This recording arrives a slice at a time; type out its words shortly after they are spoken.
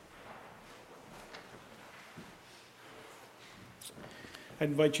I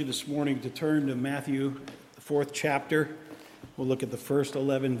invite you this morning to turn to Matthew, the 4th chapter. We'll look at the first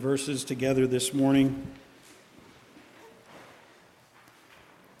 11 verses together this morning.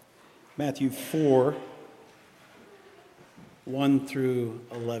 Matthew 4, 1 through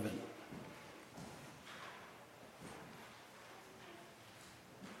 11.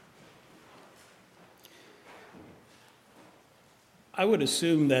 I would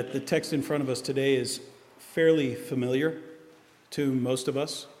assume that the text in front of us today is fairly familiar to most of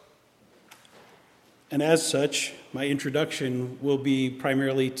us. And as such, my introduction will be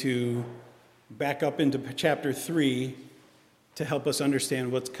primarily to back up into chapter 3 to help us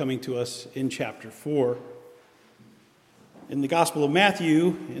understand what's coming to us in chapter 4. In the Gospel of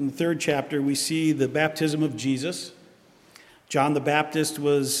Matthew, in the 3rd chapter, we see the baptism of Jesus. John the Baptist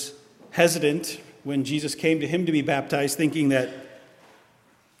was hesitant when Jesus came to him to be baptized, thinking that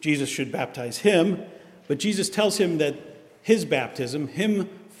Jesus should baptize him. But Jesus tells him that his baptism, him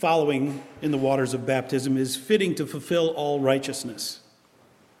following in the waters of baptism, is fitting to fulfill all righteousness.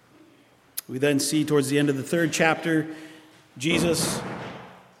 We then see towards the end of the 3rd chapter, Jesus,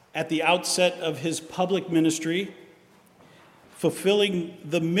 at the outset of his public ministry, fulfilling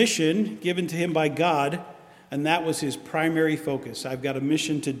the mission given to him by God, and that was his primary focus. I've got a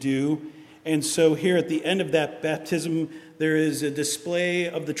mission to do. And so here at the end of that baptism, there is a display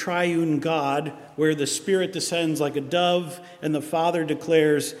of the triune God where the Spirit descends like a dove and the Father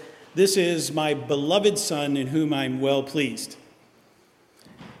declares, "This is my beloved Son in whom I'm well pleased."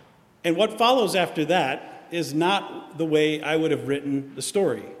 And what follows after that is not the way I would have written the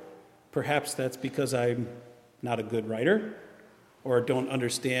story. Perhaps that's because I'm not a good writer or don't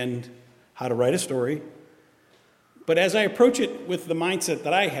understand how to write a story. But as I approach it with the mindset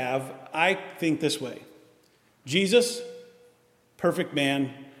that I have, I think this way. Jesus, perfect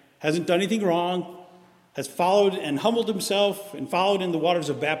man, hasn't done anything wrong, has followed and humbled himself and followed in the waters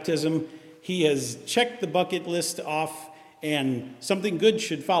of baptism. He has checked the bucket list off, and something good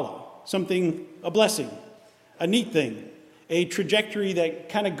should follow. Something, a blessing, a neat thing, a trajectory that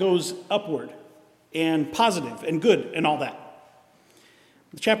kind of goes upward and positive and good and all that.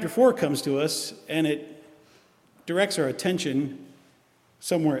 Chapter 4 comes to us, and it directs our attention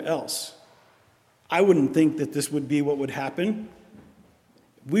somewhere else. I wouldn't think that this would be what would happen.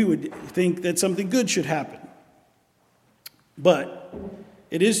 We would think that something good should happen. But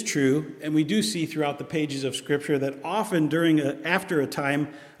it is true, and we do see throughout the pages of Scripture that often after a time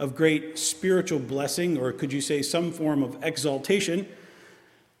of great spiritual blessing, or could you say some form of exaltation,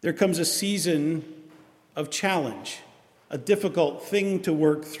 there comes a season of challenge, a difficult thing to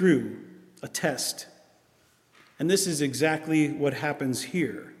work through, a test. And this is exactly what happens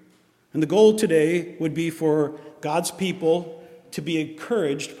here. And the goal today would be for God's people to be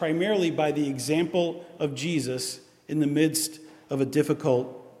encouraged primarily by the example of Jesus in the midst of a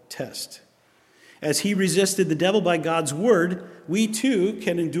difficult test. As he resisted the devil by God's word, we too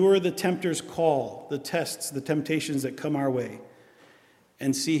can endure the tempter's call, the tests, the temptations that come our way,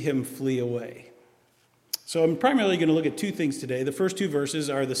 and see him flee away. So I'm primarily going to look at two things today. The first two verses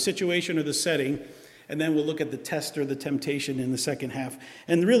are the situation or the setting, and then we'll look at the test or the temptation in the second half.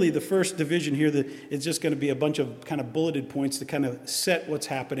 And really, the first division here is just going to be a bunch of kind of bulleted points to kind of set what's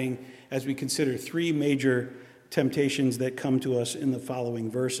happening as we consider three major temptations that come to us in the following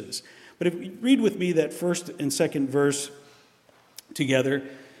verses. But if you read with me that first and second verse together,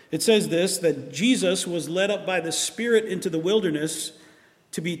 it says this, that Jesus was led up by the Spirit into the wilderness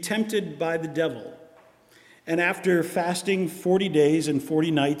to be tempted by the devil. And after fasting 40 days and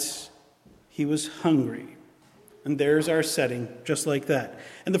 40 nights, he was hungry. And there's our setting, just like that.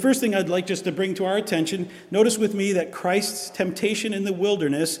 And the first thing I'd like just to bring to our attention, notice with me that Christ's temptation in the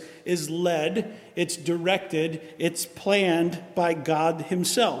wilderness is led, it's directed, it's planned by God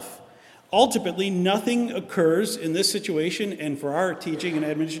himself. Ultimately, nothing occurs in this situation, and for our teaching and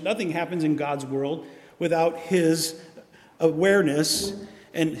admonition, nothing happens in God's world without his awareness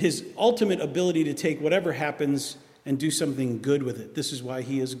and his ultimate ability to take whatever happens and do something good with it. This is why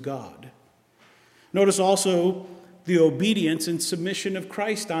he is God. Notice also the obedience and submission of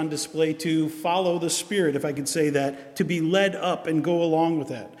Christ on display to follow the Spirit, if I could say that, to be led up and go along with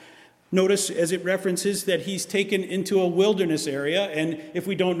that. Notice as it references that he's taken into a wilderness area, and if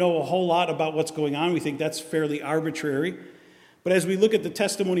we don't know a whole lot about what's going on, we think that's fairly arbitrary. But as we look at the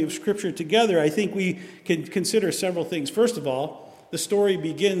testimony of Scripture together, I think we can consider several things. First of all, the story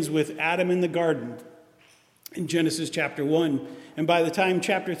begins with Adam in the garden in Genesis chapter 1. And by the time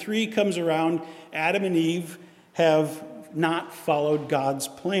chapter 3 comes around, Adam and Eve have not followed God's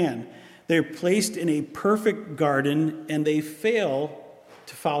plan. They're placed in a perfect garden, and they fail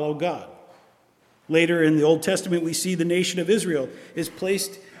to follow God. Later in the Old Testament, we see the nation of Israel is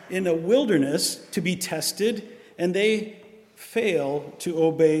placed in a wilderness to be tested, and they fail to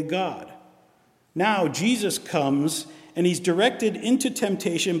obey God. Now Jesus comes, and he's directed into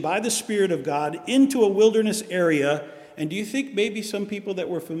temptation by the Spirit of God into a wilderness area. And do you think maybe some people that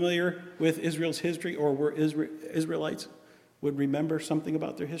were familiar with Israel's history or were Israelites would remember something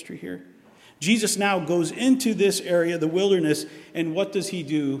about their history here? Jesus now goes into this area, the wilderness, and what does he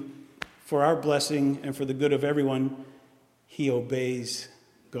do for our blessing and for the good of everyone? He obeys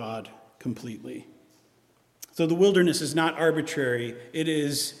God completely. So the wilderness is not arbitrary. It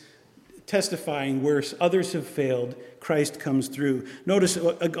is testifying where others have failed, Christ comes through. Notice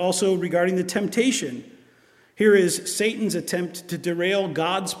also regarding the temptation. Here is Satan's attempt to derail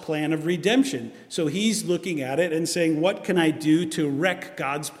God's plan of redemption. So he's looking at it and saying, what can I do to wreck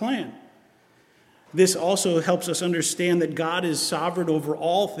God's plan? This also helps us understand that God is sovereign over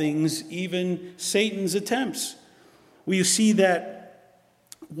all things, even Satan's attempts. We see that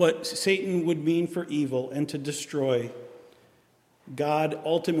what Satan would mean for evil and to destroy, God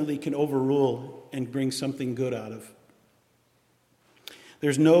ultimately can overrule and bring something good out of.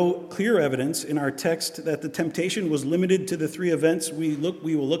 There's no clear evidence in our text that the temptation was limited to the three events we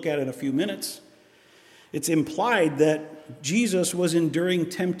will look at in a few minutes. It's implied that Jesus was enduring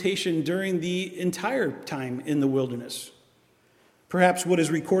temptation during the entire time in the wilderness. Perhaps what is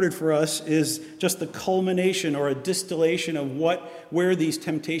recorded for us is just the culmination or a distillation of where these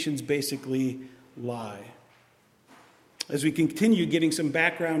temptations basically lie. As we continue getting some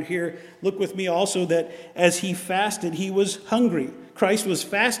background here, look with me also that as he fasted, he was hungry. Christ was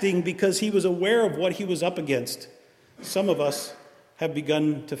fasting because he was aware of what he was up against. Some of us have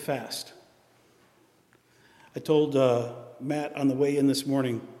begun to fast. I told Matt on the way in this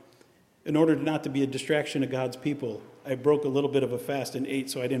morning, in order not to be a distraction to God's people, I broke a little bit of a fast and ate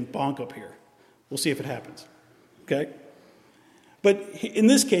so I didn't bonk up here. We'll see if it happens. Okay? But in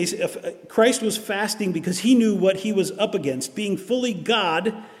this case, if Christ was fasting because he knew what he was up against. Being fully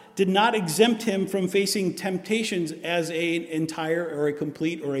God did not exempt him from facing temptations as an entire or a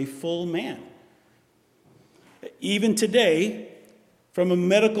complete or a full man. Even today, from a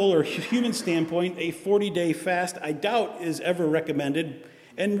medical or human standpoint, a 40-day fast, I doubt is ever recommended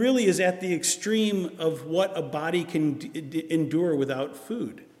and really is at the extreme of what a body can endure without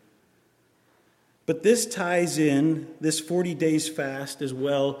food. But this ties in, this 40 days fast as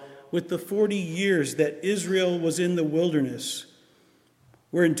well, with the 40 years that Israel was in the wilderness,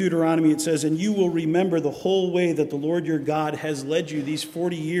 where in Deuteronomy it says, "And you will remember the whole way that the Lord your God has led you these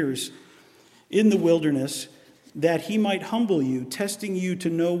 40 years in the wilderness, that he might humble you, testing you to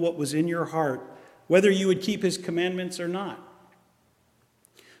know what was in your heart, whether you would keep his commandments or not."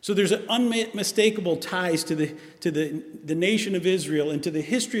 So there's an unmistakable ties to the nation of Israel and to the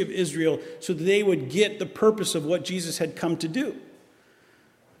history of Israel so that they would get the purpose of what Jesus had come to do.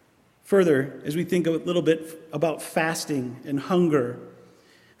 Further, as we think a little bit about fasting and hunger,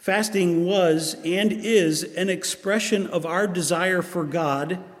 fasting was and is an expression of our desire for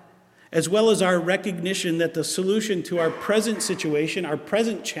God, as well as our recognition that the solution to our present situation, our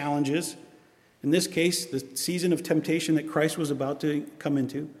present challenges, in this case, the season of temptation that Christ was about to come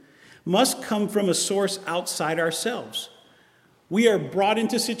into, must come from a source outside ourselves. We are brought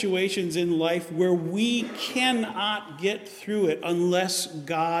into situations in life where we cannot get through it unless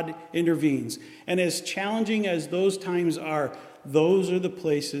God intervenes. And as challenging as those times are, those are the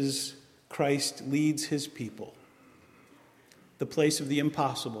places Christ leads his people. The place of the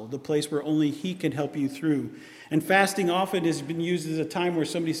impossible, the place where only he can help you through. And fasting often has been used as a time where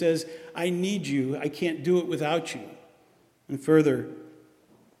somebody says, "I need you, I can't do it without you." And further,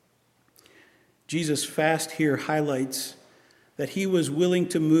 Jesus' fast here highlights that he was willing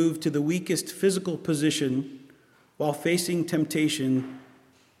to move to the weakest physical position while facing temptation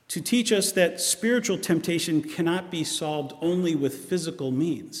to teach us that spiritual temptation cannot be solved only with physical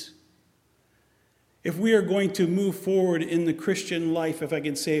means. If we are going to move forward in the Christian life, if I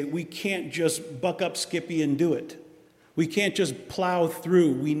can say it, we can't just buck up Skippy and do it. We can't just plow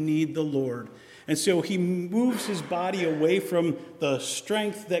through. We need the Lord. And so he moves his body away from the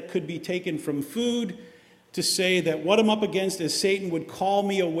strength that could be taken from food to say that what I'm up against is Satan would call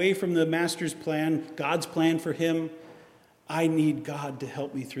me away from the master's plan, God's plan for him. I need God to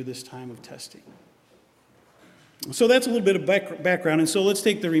help me through this time of testing. So that's a little bit of background. And so let's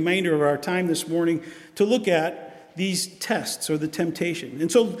take the remainder of our time this morning to look at these tests or the temptation.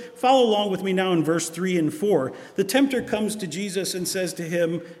 And so follow along with me now in verse 3 and 4. The tempter comes to Jesus and says to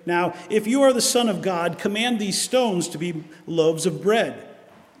him, "Now, if you are the Son of God, command these stones to be loaves of bread."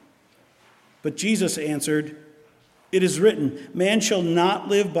 But Jesus answered, "It is written, man shall not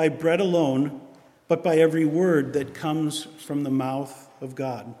live by bread alone, but by every word that comes from the mouth of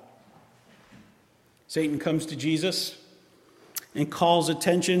God. Satan comes to Jesus and calls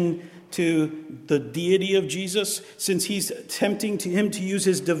attention to the deity of Jesus, since he's tempting him to use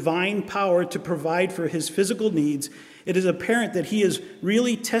his divine power to provide for his physical needs. It is apparent that he is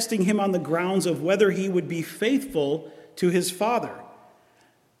really testing him on the grounds of whether he would be faithful to his Father.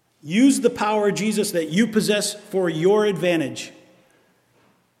 Use the power, Jesus, that you possess for your advantage.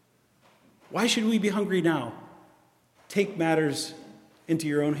 Why should we be hungry now? Take matters into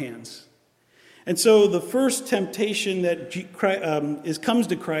your own hands. And so the first temptation that comes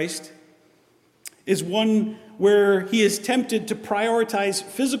to Christ is one where he is tempted to prioritize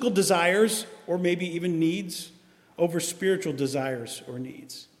physical desires, or maybe even needs, over spiritual desires or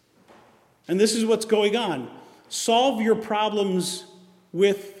needs. And this is what's going on. Solve your problems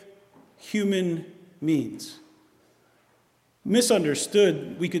with human means.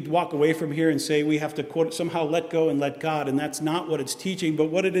 Misunderstood, we could walk away from here and say we have to, quote, somehow let go and let God, and that's not what it's teaching. But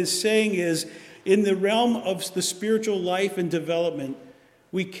what it is saying is, in the realm of the spiritual life and development,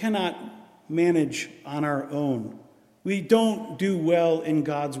 we cannot manage on our own. We don't do well in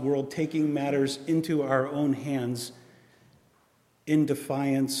God's world taking matters into our own hands in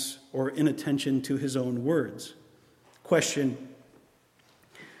defiance or inattention to his own words. Question: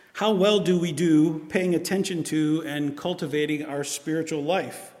 how well do we do paying attention to and cultivating our spiritual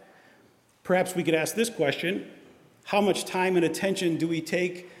life? Perhaps we could ask this question: how much time and attention do we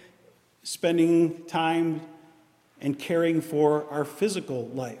take spending time and caring for our physical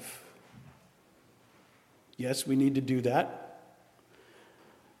life? Yes, we need to do that.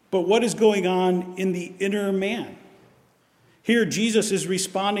 But what is going on in the inner man? Here, Jesus is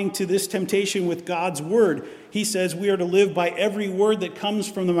responding to this temptation with God's word. He says we are to live by every word that comes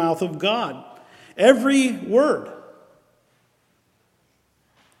from the mouth of God. Every word.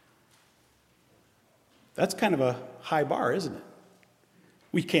 That's kind of a high bar, isn't it?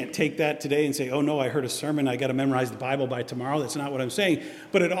 We can't take that today and say, oh no, I heard a sermon, I got to memorize the Bible by tomorrow. That's not what I'm saying.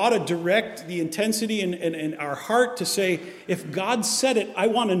 But it ought to direct the intensity in our heart to say, if God said it, I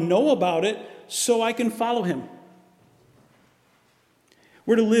want to know about it so I can follow him.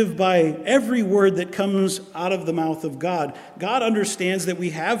 We're to live by every word that comes out of the mouth of God. God understands that we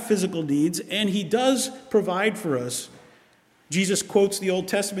have physical needs, and he does provide for us. Jesus quotes the Old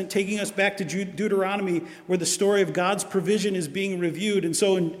Testament, taking us back to Deuteronomy, where the story of God's provision is being reviewed. And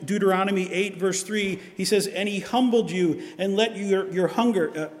so in Deuteronomy 8, verse 3, he says, "And he humbled you and let you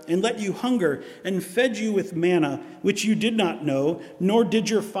hunger and fed you with manna, which you did not know, nor did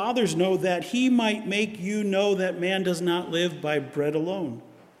your fathers know, that he might make you know that man does not live by bread alone,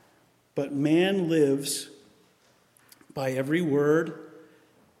 but man lives by every word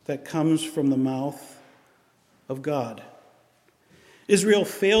that comes from the mouth of God." Israel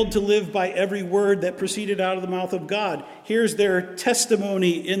failed to live by every word that proceeded out of the mouth of God. Here's their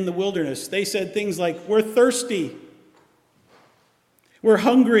testimony in the wilderness. They said things like, we're thirsty. We're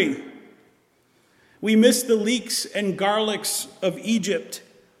hungry. We miss the leeks and garlics of Egypt.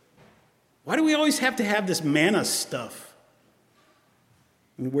 Why do we always have to have this manna stuff?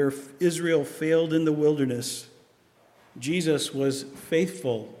 And where Israel failed in the wilderness, Jesus was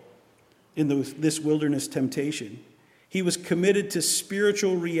faithful in this wilderness temptation. He was committed to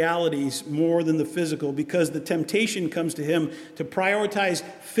spiritual realities more than the physical, because the temptation comes to him to prioritize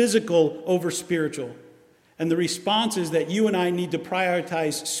physical over spiritual. And the response is that you and I need to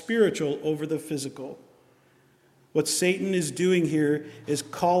prioritize spiritual over the physical. What Satan is doing here is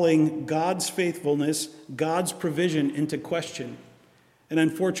calling God's faithfulness, God's provision into question. And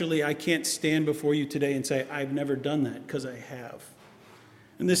unfortunately, I can't stand before you today and say, I've never done that, because I have.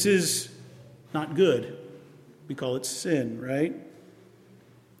 And this is not good. We call it sin, right?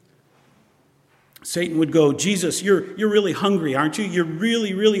 Satan would go, Jesus, you're really hungry, aren't you? You're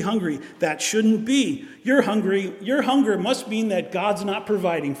really, really hungry. That shouldn't be. You're hungry. Your hunger must mean that God's not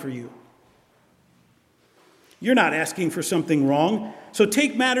providing for you. You're not asking for something wrong. So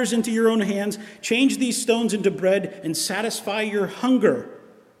take matters into your own hands, change these stones into bread, and satisfy your hunger.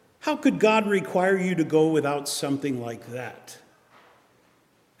 How could God require you to go without something like that?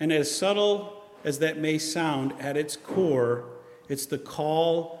 And as subtle as that may sound, at its core, it's the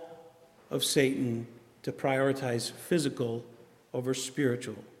call of Satan to prioritize physical over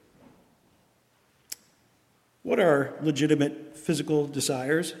spiritual. What are legitimate physical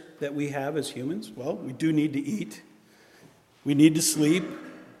desires that we have as humans? Well, we do need to eat. We need to sleep.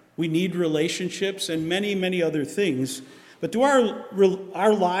 We need relationships and many, many other things. But do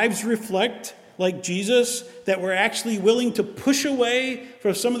our lives reflect like Jesus, that we're actually willing to push away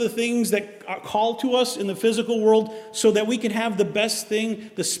from some of the things that are called to us in the physical world so that we can have the best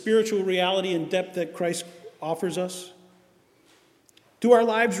thing, the spiritual reality and depth that Christ offers us? Do our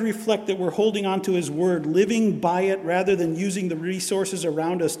lives reflect that we're holding on to his word, living by it rather than using the resources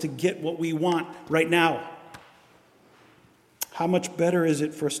around us to get what we want right now? How much better is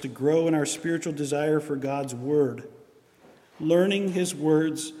it for us to grow in our spiritual desire for God's word, learning his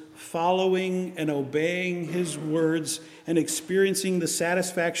words, following and obeying his words, and experiencing the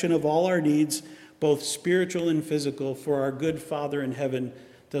satisfaction of all our needs, both spiritual and physical, for our good Father in heaven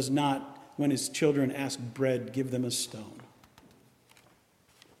does not, when his children ask bread, give them a stone.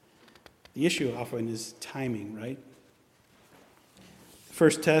 The issue often is timing, right?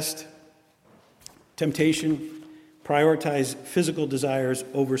 First test, temptation, prioritize physical desires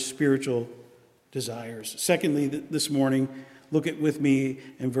over spiritual desires. Secondly, this morning, look at with me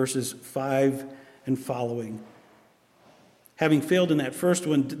in verses 5 and following. Having failed in that first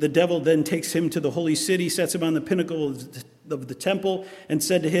one, the devil then takes him to the holy city, sets him on the pinnacle of the temple, and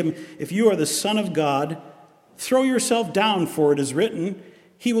said to him, "If you are the Son of God, throw yourself down, for it is written,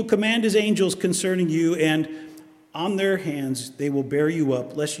 he will command his angels concerning you, and on their hands they will bear you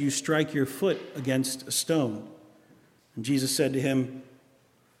up, lest you strike your foot against a stone." And Jesus said to him,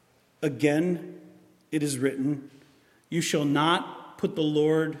 "Again it is written, you shall not put the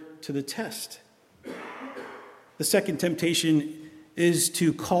Lord to the test." The second temptation is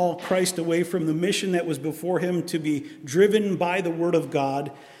to call Christ away from the mission that was before him, to be driven by the word of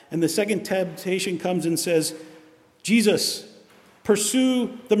God. And the second temptation comes and says, "Jesus,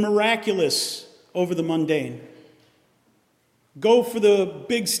 pursue the miraculous over the mundane. Go for the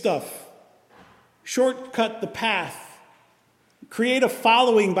big stuff. Shortcut the path. Create a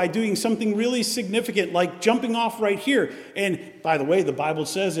following by doing something really significant, like jumping off right here." And by the way, the Bible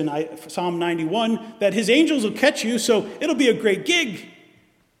says in Psalm 91 that his angels will catch you, so it'll be a great gig.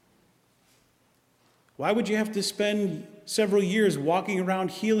 Why would you have to spend several years walking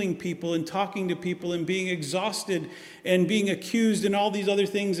around healing people and talking to people and being exhausted and being accused and all these other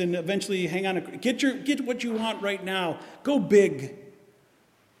things, and eventually hang on, get what you want right now. Go big.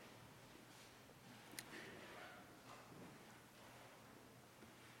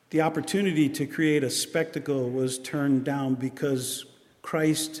 The opportunity to create a spectacle was turned down because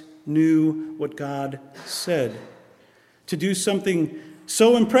Christ knew what God said. To do something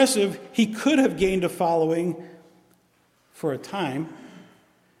so impressive, he could have gained a following for a time,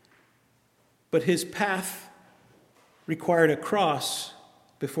 but his path required a cross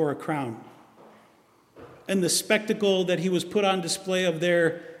before a crown. And the spectacle that he was put on display of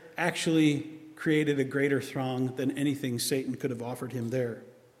there actually created a greater throng than anything Satan could have offered him there.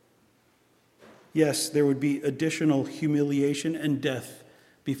 Yes, there would be additional humiliation and death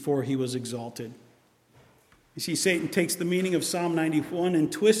before he was exalted. You see, Satan takes the meaning of Psalm 91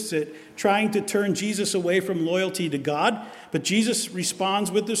 and twists it, trying to turn Jesus away from loyalty to God. But Jesus responds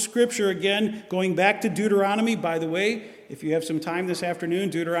with the scripture again, going back to Deuteronomy. By the way, if you have some time this afternoon,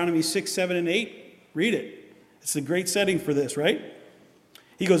 Deuteronomy 6, 7, and 8, read it. It's a great setting for this, right?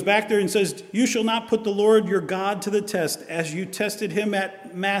 He goes back there and says, "You shall not put the Lord your God to the test, as you tested him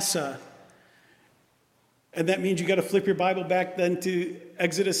at Massah." And that means you got to flip your Bible back then to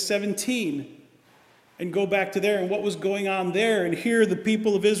Exodus 17 and go back to there and what was going on there. And here the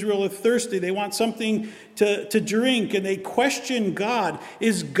people of Israel are thirsty. They want something to drink, and they question God.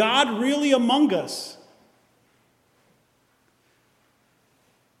 Is God really among us?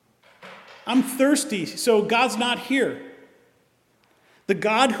 I'm thirsty, so God's not here. The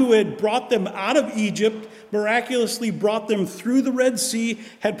God who had brought them out of Egypt, miraculously brought them through the Red Sea,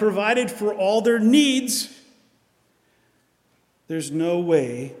 had provided for all their needs. There's no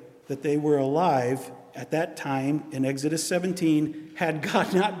way that they were alive at that time in Exodus 17 had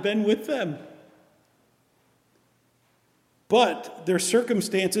God not been with them. But their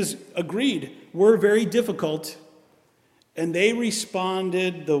circumstances, agreed, were very difficult, and they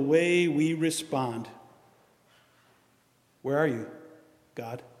responded the way we respond. Where are you,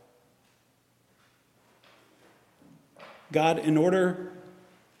 God? God, in order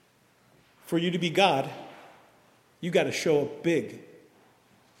for you to be God, you got to show up big,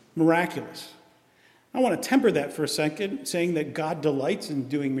 miraculous. I want to temper that for a second, saying that God delights in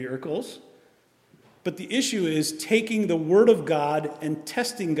doing miracles. But the issue is taking the word of God and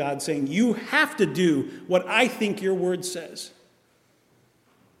testing God, saying, you have to do what I think your word says.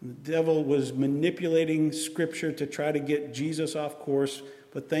 The devil was manipulating Scripture to try to get Jesus off course.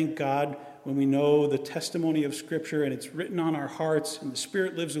 But thank God, when we know the testimony of Scripture and it's written on our hearts and the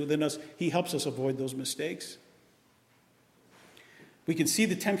Spirit lives within us, he helps us avoid those mistakes. We can see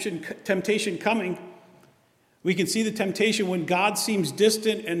the temptation coming. We can see the temptation when God seems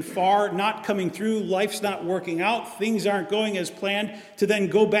distant and far, not coming through, life's not working out, things aren't going as planned, to then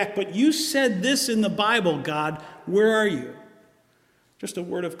go back. But you said this in the Bible, God, where are you? Just a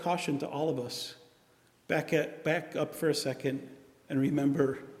word of caution to all of us. Back up for a second and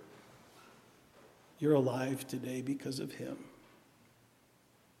remember, you're alive today because of him.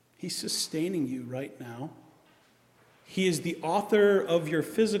 He's sustaining you right now. He is the author of your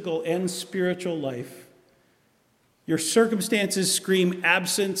physical and spiritual life. Your circumstances scream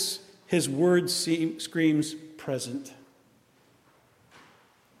absence. His word screams present.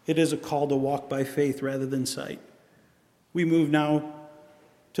 It is a call to walk by faith rather than sight. We move now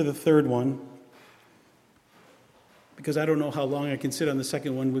to the third one, because I don't know how long I can sit on the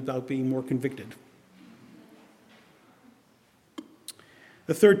second one without being more convicted.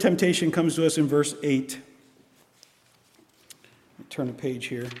 The third temptation comes to us in verse 8. Turn a page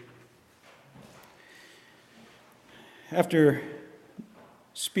here. After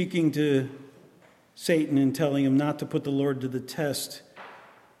speaking to Satan and telling him not to put the Lord to the test,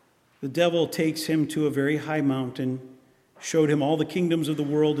 the devil takes him to a very high mountain, showed him all the kingdoms of the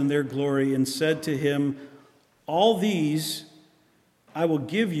world and their glory, and said to him, "All these I will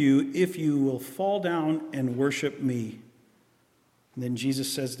give you if you will fall down and worship me." And then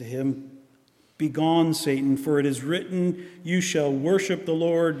Jesus says to him, "Begone, Satan, for it is written, you shall worship the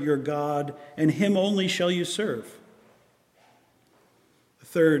Lord your God, and him only shall you serve." The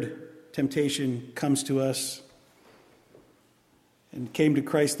third temptation comes to us and came to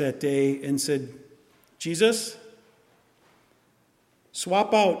Christ that day and said, "Jesus,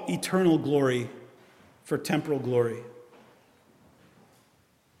 swap out eternal glory for temporal glory.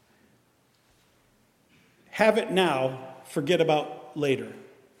 Have it now, forget about later.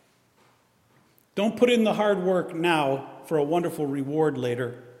 Don't put in the hard work now for a wonderful reward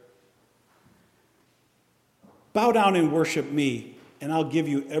later. Bow down and worship me, and I'll give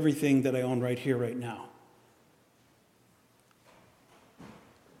you everything that I own right here, right now."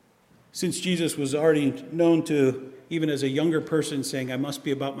 Since Jesus was already known to, even as a younger person, saying, "I must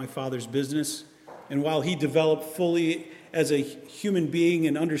be about my Father's business," and while he developed fully as a human being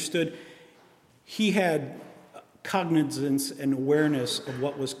and understood, he had cognizance and awareness of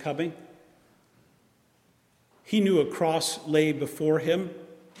what was coming. He knew a cross lay before him.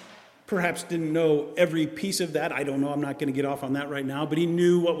 Perhaps didn't know every piece of that. I don't know. I'm not going to get off on that right now. But he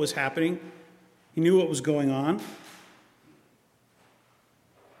knew what was happening. He knew what was going on.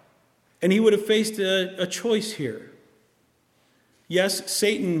 And he would have faced a choice here. Yes,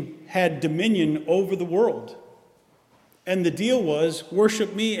 Satan had dominion over the world. And the deal was,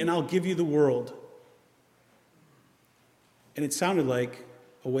 worship me and I'll give you the world. And it sounded like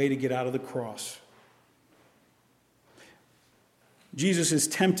a way to get out of the cross. Jesus is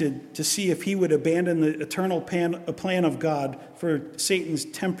tempted to see if he would abandon the eternal plan of God for Satan's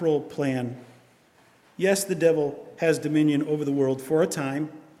temporal plan. Yes, the devil has dominion over the world for a time.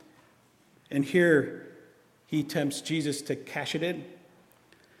 And here he tempts Jesus to cash it in.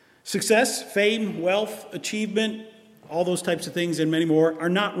 Success, fame, wealth, achievement, all those types of things and many more are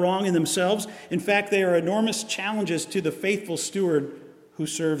not wrong in themselves. In fact, they are enormous challenges to the faithful steward who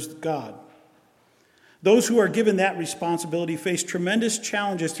serves God. Those who are given that responsibility face tremendous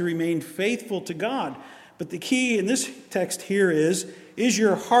challenges to remain faithful to God. But the key in this text here is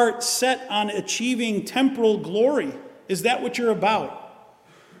your heart set on achieving temporal glory? Is that what you're about?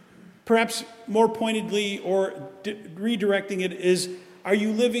 Perhaps more pointedly or redirecting it is, are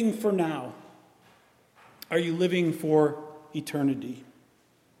you living for now? Are you living for eternity?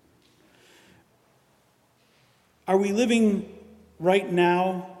 Are we living right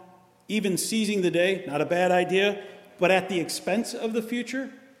now, even seizing the day? Not a bad idea, but at the expense of the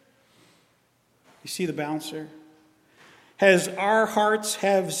future? You see the balance there? Has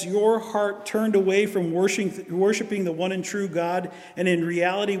your heart turned away from worshiping the one and true God? And in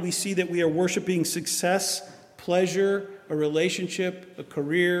reality, we see that we are worshiping success, pleasure, a relationship, a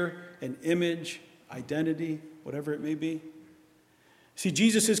career, an image, identity, whatever it may be. See,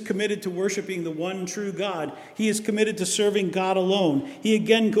 Jesus is committed to worshiping the one true God. He is committed to serving God alone. He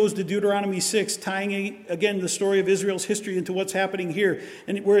again goes to Deuteronomy 6, tying again the story of Israel's history into what's happening here.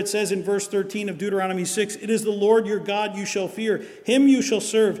 And where it says in verse 13 of Deuteronomy 6, "It is the Lord your God you shall fear. Him you shall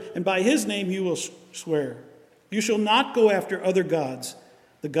serve, and by his name you will swear. You shall not go after other gods,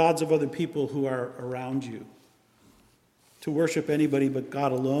 the gods of other people who are around you." To worship anybody but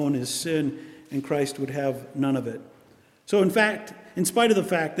God alone is sin, and Christ would have none of it. So in spite of the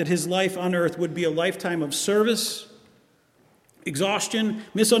fact that his life on earth would be a lifetime of service, Exhaustion,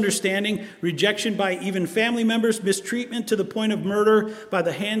 misunderstanding, rejection by even family members, mistreatment to the point of murder by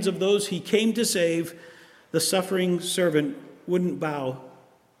the hands of those he came to save, the suffering servant wouldn't bow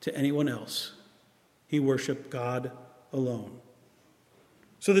to anyone else. He worshiped God alone.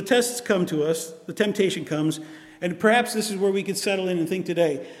 So the tests come to us, the temptation comes, and perhaps this is where we could settle in and think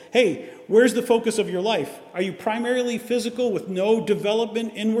today, hey, where's the focus of your life? Are you primarily physical with no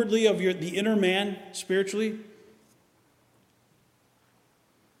development inwardly of the inner man spiritually?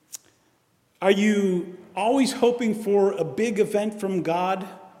 Are you always hoping for a big event from God?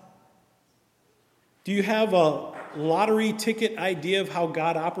 Do you have a lottery ticket idea of how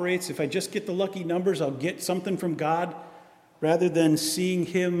God operates? If I just get the lucky numbers, I'll get something from God, rather than seeing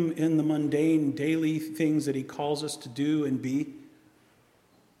him in the mundane daily things that he calls us to do and be?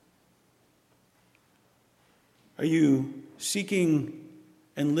 Are you seeking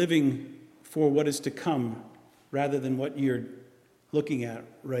and living for what is to come rather than what you're looking at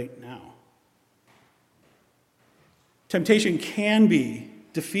right now? Temptation can be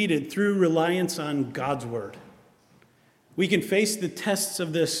defeated through reliance on God's word. We can face the tests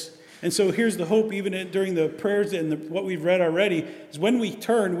of this. And so here's the hope, even during the prayers and what we've read already, is when we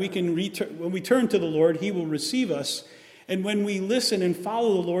turn, when we turn to the Lord, he will receive us. And when we listen and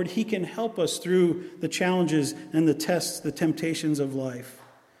follow the Lord, he can help us through the challenges and the tests, the temptations of life.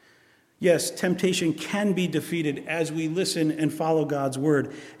 Yes, temptation can be defeated as we listen and follow God's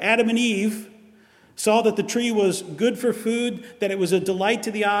word. Adam and Eve saw that the tree was good for food, that it was a delight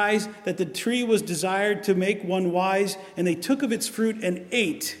to the eyes, that the tree was desired to make one wise, and they took of its fruit and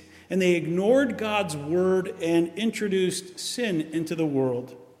ate, and they ignored God's word and introduced sin into the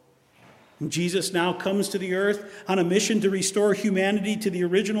world. And Jesus now comes to the earth on a mission to restore humanity to the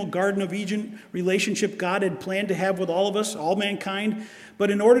original Garden of Eden relationship God had planned to have with all of us, all mankind.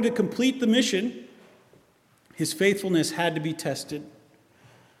 But in order to complete the mission, his faithfulness had to be tested.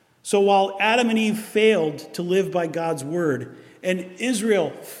 So while Adam and Eve failed to live by God's word, and Israel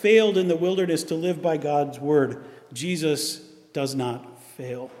failed in the wilderness to live by God's word, Jesus does not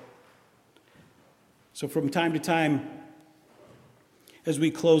fail. So from time to time, as we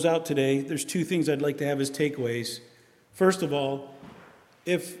close out today, there's two things I'd like to have as takeaways. First of all,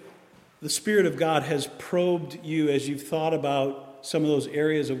 if the Spirit of God has probed you as you've thought about some of those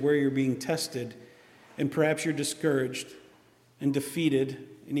areas of where you're being tested, and perhaps you're discouraged and defeated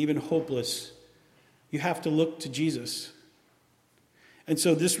and even hopeless, you have to look to Jesus. And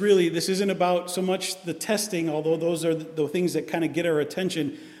so this isn't about so much the testing, although those are the things that kind of get our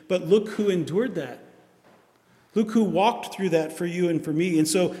attention, but look who endured that. Look who walked through that for you and for me. And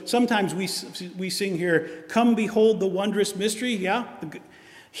so sometimes we sing here, "Come behold the wondrous mystery." Yeah,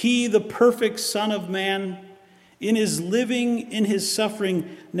 he, the perfect Son of Man, in his living, in his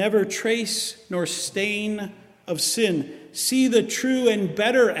suffering, never trace nor stain of sin. See the true and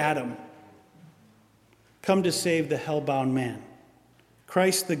better Adam come to save the hell-bound man.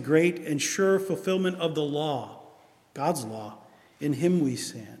 Christ, the great and sure fulfillment of the law, God's law, in him we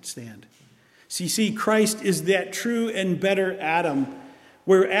stand. See, Christ is that true and better Adam.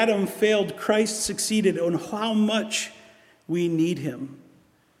 Where Adam failed, Christ succeeded. On how much we need him.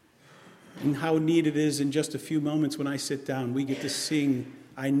 And how neat it is in just a few moments when I sit down, we get to sing,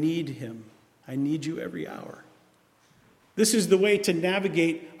 "I need him. I need you every hour." This is the way to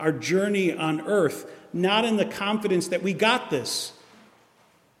navigate our journey on earth, not in the confidence that we got this.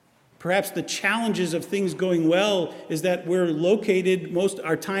 Perhaps the challenges of things going well is that we're located most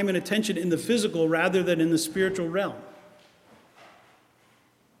our time and attention in the physical rather than in the spiritual realm.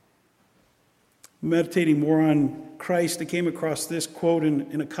 Meditating more on Christ, I came across this quote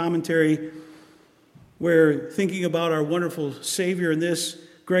in a commentary where, thinking about our wonderful Savior in this,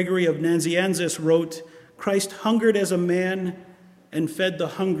 Gregory of Nazianzus wrote, "Christ hungered as a man and fed the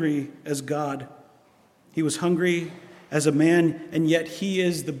hungry as God. He was hungry as a man, and yet he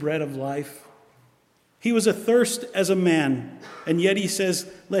is the bread of life. He was athirst as a man, and yet he says,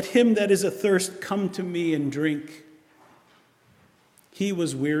 'Let him that is athirst come to me and drink.' He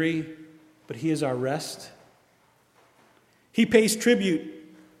was weary, but he is our rest. He pays tribute,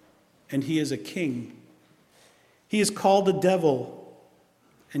 and he is a king. He is called the devil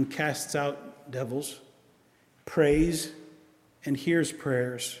and casts out devils, prays and hears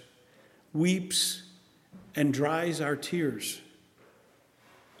prayers, weeps and dries our tears,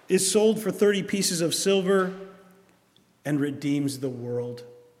 is sold for 30 pieces of silver and redeems the world,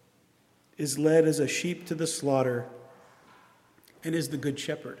 is led as a sheep to the slaughter, and is the good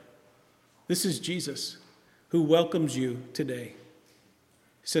shepherd." This is Jesus who welcomes you today.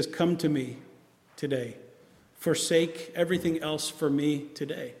 He says, "Come to me today. Forsake everything else for me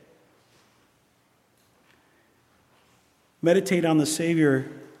today." Meditate on the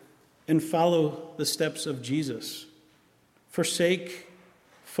Savior and follow the steps of Jesus. Forsake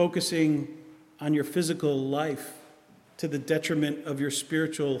focusing on your physical life to the detriment of your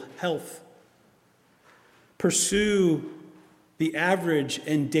spiritual health. Pursue the average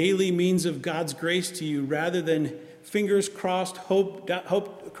and daily means of God's grace to you rather than fingers crossed,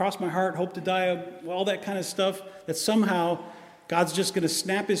 hope, cross my heart, hope to die, all that kind of stuff, that somehow God's just going to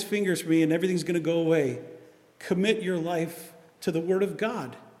snap his fingers for me and everything's going to go away. Commit your life to the Word of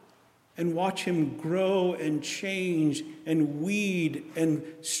God and watch him grow and change and weed and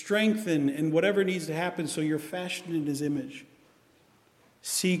strengthen and whatever needs to happen so you're fashioned in his image.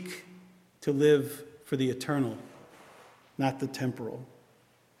 Seek to live for the eternal, not the temporal.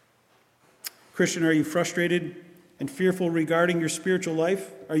 Christian, are you frustrated and fearful regarding your spiritual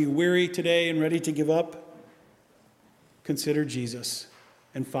life? Are you weary today and ready to give up? Consider Jesus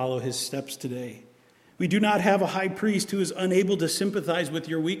and follow his steps today. We do not have a high priest who is unable to sympathize with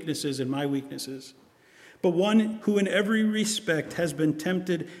your weaknesses and my weaknesses, but one who in every respect has been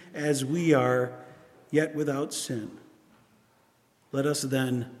tempted as we are, yet without sin. Let us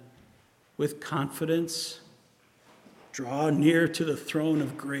then, with confidence, draw near to the throne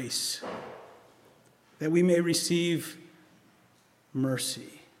of grace, that we may receive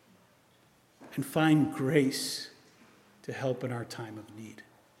mercy and find grace to help in our time of need.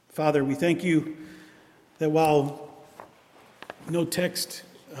 Father, we thank you that while no text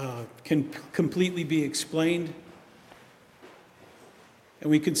can completely be explained, and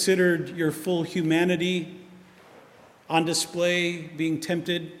we considered your full humanity on display, being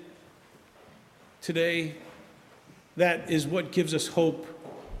tempted today, that is what gives us hope,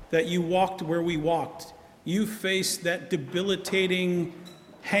 that you walked where we walked. You faced that debilitating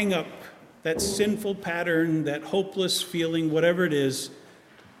hang-up, that sinful pattern, that hopeless feeling, whatever it is,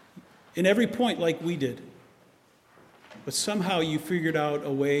 in every point like we did. But somehow you figured out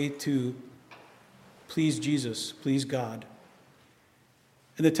a way to please Jesus, please God.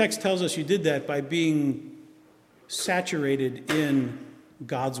 And the text tells us you did that by being saturated in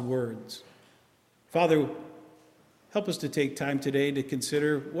God's words. Father, help us to take time today to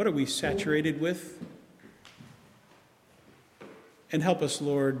consider, what are we saturated with? And help us,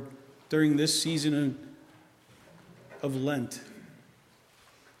 Lord, during this season of Lent,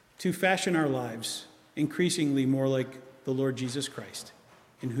 to fashion our lives increasingly more like the Lord Jesus Christ,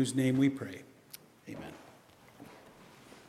 in whose name we pray. Amen.